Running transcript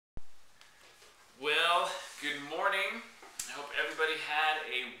Good morning. I hope everybody had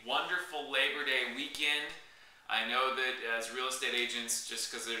a wonderful Labor Day weekend. I know that as real estate agents, just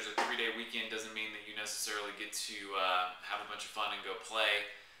because there's a 3-day weekend doesn't mean that you necessarily get to have a bunch of fun and go play.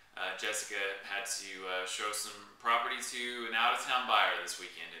 Jessica had to show some property to an out-of-town buyer this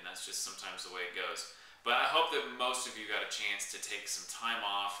weekend, and that's just sometimes the way it goes. But I hope that most of you got a chance to take some time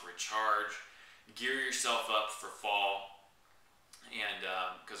off, recharge, gear yourself up for fall, and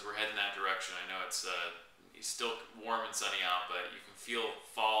because we're heading that direction. I know it's still warm and sunny out, but you can feel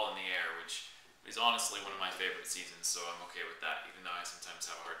fall in the air, which is honestly one of my favorite seasons, so I'm okay with that, even though I sometimes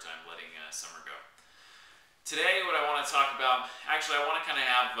have a hard time letting summer go. Today, what I want to talk about, actually I want to kind of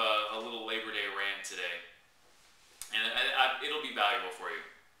have a little Labor Day rant today, and it'll be valuable for you.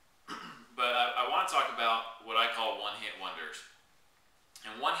 But I want to talk about what I call one-hit wonders.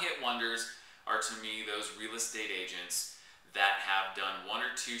 And one-hit wonders are, to me, those real estate agents that have done 1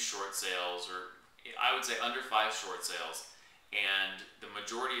 or 2 short sales, or I would say under 5 short sales, and the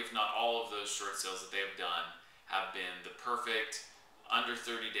majority, if not all of those short sales that they have done have been the perfect under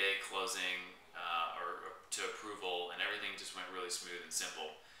 30-day closing or to approval, and everything just went really smooth and simple.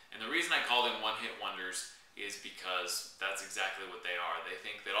 And the reason I call them one-hit wonders is because that's exactly what they are. They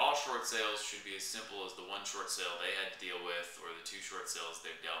think that all short sales should be as simple as the 1 short sale they had to deal with, or the 2 short sales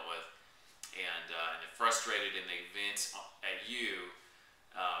they've dealt with, and they're frustrated and they vent at you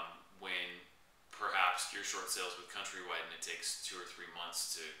when perhaps your short sales with Countrywide and it takes 2 or 3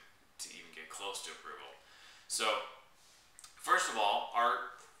 months to even get close to approval. So first of all,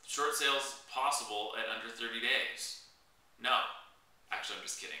 are short sales possible at under 30 days? No. Actually, I'm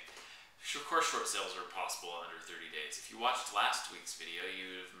just kidding. Of course short sales are possible under 30 days. If you watched last week's video, you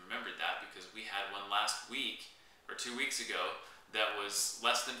would have remembered that because we had one last week, or 2 weeks ago, that was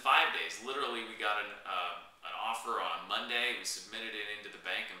less than 5 days. Literally, we got an offer on a Monday, we submitted it into the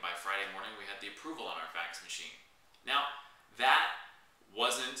bank, and by Friday morning we had the approval on our fax machine. Now, that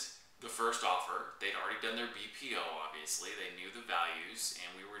wasn't the first offer. They'd already done their BPO, obviously. They knew the values, and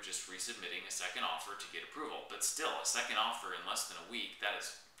we were just resubmitting a second offer to get approval. But still, a second offer in less than a week, that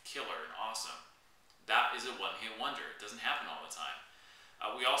is killer and awesome. That is a one-hit wonder. It doesn't happen all the time.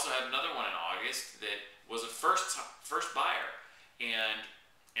 We also had another one in August that was a first buyer, and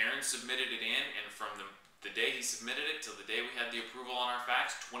Aaron submitted it in, and from the day he submitted it till the day we had the approval on our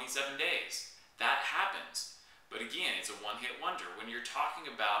fax, 27 days. That happens. But again, it's a one-hit wonder. When you're talking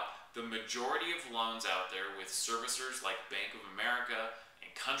about the majority of loans out there with servicers like Bank of America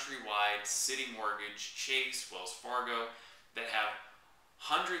and Countrywide, City Mortgage, Chase, Wells Fargo, that have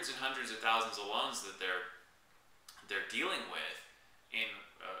hundreds and hundreds of thousands of loans that they're dealing with, and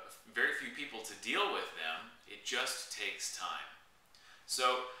very few people to deal with them, it just takes time.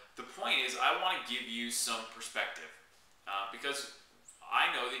 So the point is, I want to give you some perspective because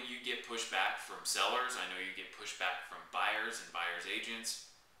I know that you get pushback from sellers. I know you get pushback from buyers and buyers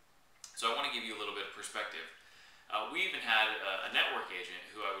agents. So I want to give you a little bit of perspective. We even had a network agent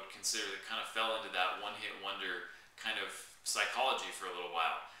who I would consider that kind of fell into that one-hit wonder kind of psychology for a little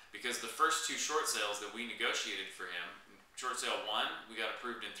while, because the first 2 short sales that we negotiated for him, short sale 1, we got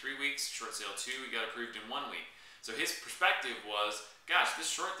approved in 3 weeks, short sale 2, we got approved in 1 week. So his perspective was, gosh, this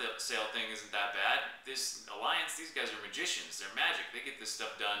short sale thing isn't that bad. This Alliance, these guys are magicians. They're magic. They get this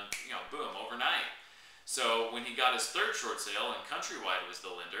stuff done, boom, overnight. So when he got his 3rd short sale and Countrywide was the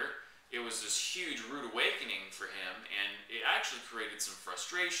lender, it was this huge rude awakening for him, and it actually created some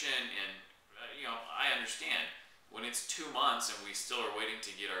frustration. And I understand when it's 2 months and we still are waiting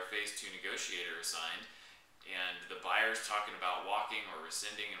to get our phase 2 negotiator assigned, and the buyer's talking about walking or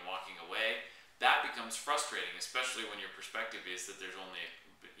rescinding and walking away, that becomes frustrating, especially when your perspective is that there's only,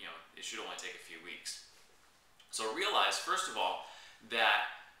 it should only take a few weeks. So realize, first of all, that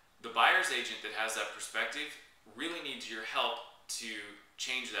the buyer's agent that has that perspective really needs your help to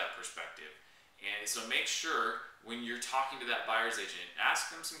change that perspective. And so make sure when you're talking to that buyer's agent, ask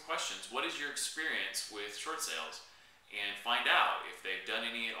them some questions. What is your experience with short sales? And find out if they've done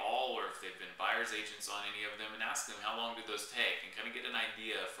any at all, or if they've been buyer's agents on any of them, and ask them how long did those take, and kind of get an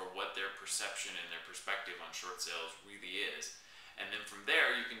idea for what their perception and their perspective on short sales really is. And then from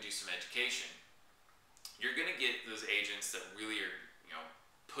there, you can do some education. You're going to get those agents that really are,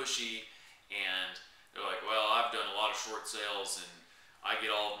 pushy, and they're like, well, I've done a lot of short sales, and I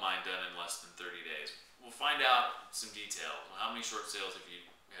get all of mine done in less than 30 days. We'll find out some detail. Well, how many short sales have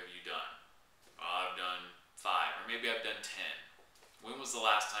you done? Well, I've done 5, or maybe I've done 10. When was the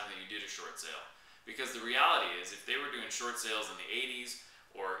last time that you did a short sale? Because the reality is, if they were doing short sales in the 80s,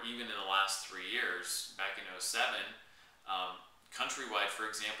 or even in the last 3 years, back in 07, Countrywide, for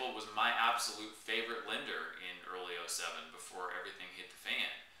example, was my absolute favorite lender in early 07 before everything hit the fan.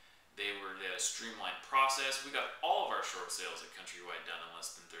 They had a streamlined process. We got all of our short sales at Countrywide done in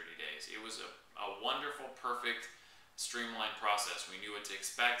less than 30 days. It was a wonderful, perfect, streamlined process. We knew what to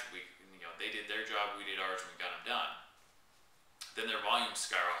expect. They did their job, we did ours, and we got them done. Then their volume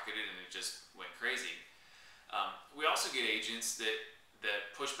skyrocketed, and it just went crazy. We also get agents that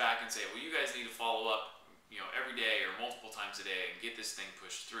push back and say, well, you guys need to follow up, every day or multiple times a day and get this thing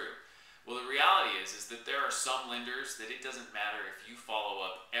pushed through. Well, the reality is that there are some lenders that it doesn't matter if you follow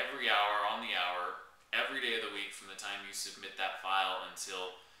up every hour on the hour, every day of the week from the time you submit that file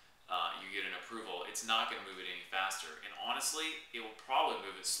until you get an approval. It's not going to move it any faster. And honestly, it will probably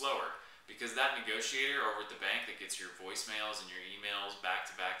move it slower, because that negotiator over at the bank that gets your voicemails and your emails back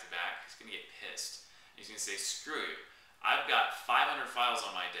to back to back, he's going to get pissed. He's going to say, screw you. I've got 500 files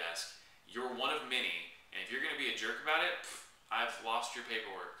on my desk. You're one of many. And if you're going to be a jerk about it, I've lost your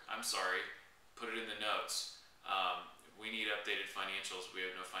paperwork. I'm sorry. Put it in the notes. We need updated financials. We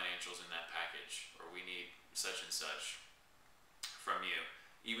have no financials in that package. Or we need such and such from you.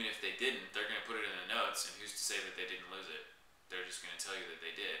 Even if they didn't, they're going to put it in the notes, and who's to say that they didn't lose it? They're just going to tell you that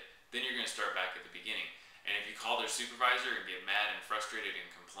they did. Then you're going to start back at the beginning. And if you call their supervisor and get mad and frustrated and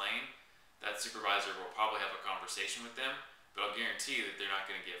complain, that supervisor will probably have a conversation with them, but I'll guarantee you that they're not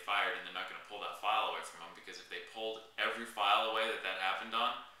going to get fired, and they're not going to pull that file away from them, because if they pulled every file away that happened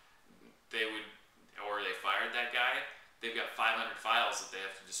on, or they fired that guy, they've got 500 files that they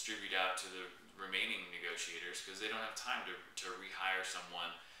have to distribute out to the remaining negotiators, because they don't have time to rehire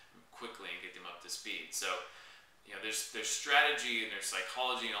someone quickly and get them up to speed. So there's strategy and there's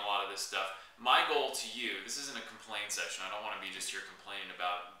psychology in a lot of this stuff. My goal to you, this isn't a complaint session. I don't want to be just here complaining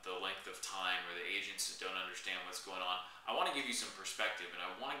about the length of time or the agents that don't understand what's going on. I want to give you some perspective, and I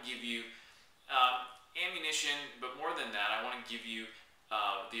want to give you ammunition, but more than that, I want to give you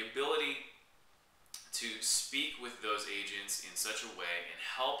the ability to speak with those agents in such a way and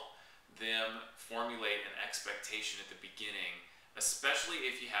help them formulate an expectation at the beginning, especially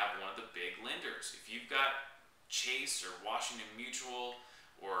if you have one of the big lenders. If you've got Chase or Washington Mutual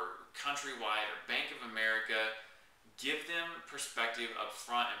or Countrywide or Bank of America, give them perspective up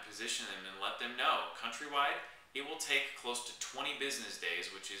front and position them and let them know. Countrywide, it will take close to 20 business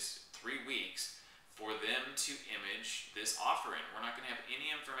days, which is 3 weeks, for them to image this offer in. We're not going to have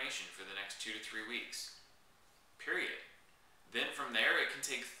any information for the next 2 to 3 weeks, period. Then from there, it can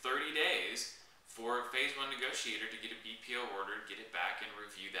take 30 days for a phase 1 negotiator to get a BPO order, get it back and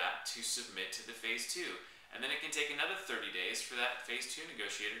review that to submit to the phase 2. And then it can take another 30 days for that phase 2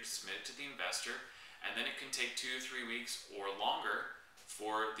 negotiator to submit it to the investor. And then it can take 2 to 3 weeks or longer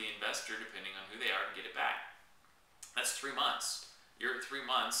for the investor, depending on who they are, to get it back. That's 3 months. You're at 3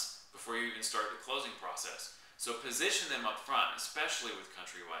 months before you even start the closing process. So position them up front, especially with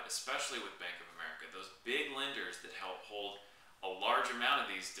Countrywide, especially with Bank of America. Those big lenders that help hold a large amount of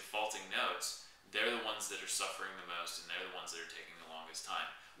these defaulting notes, they're the ones that are suffering the most, and they're the ones that are taking the longest time.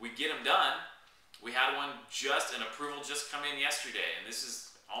 We get them done. We had an approval just come in yesterday, and this is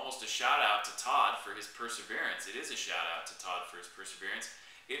almost a shout out to Todd for his perseverance. It is a shout out to Todd for his perseverance.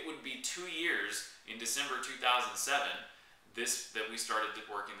 It would be 2 years in December 2007 that we started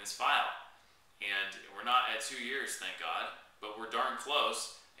working this file. And we're not at 2 years, thank God, but we're darn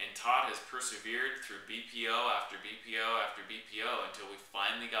close. And Todd has persevered through BPO after BPO after BPO until we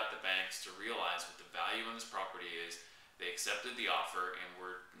finally got the banks to realize what the value on this property is. They accepted the offer, and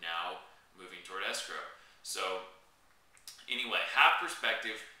we're now moving toward escrow. So anyway, have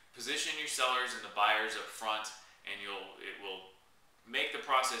perspective, position your sellers and the buyers up front, and it will make the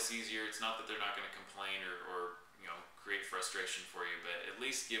process easier. It's not that they're not going to complain or create frustration for you, but at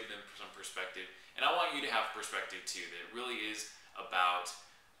least give them some perspective. And I want you to have perspective too, that it really is about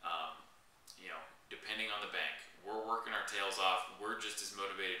depending on the bank. We're working our tails off. We're just as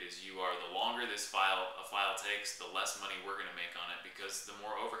motivated as you are. The longer a file takes, the less money we're going to make on it, because the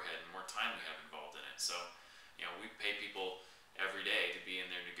more overhead and more time we have involved in it. So we pay people every day to be in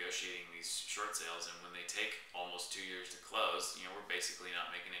there negotiating these short sales, and when they take almost 2 years to close, we're basically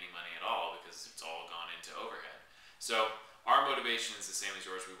not making any money at all, because it's all gone into overhead. So our motivation is the same as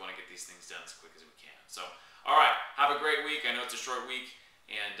yours. We want to get these things done as quick as we can. So, all right, have a great week. I know it's a short week,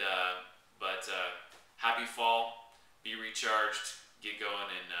 but happy fall. Be recharged. Get going,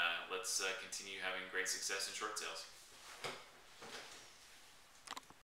 and let's continue having great success in short sales.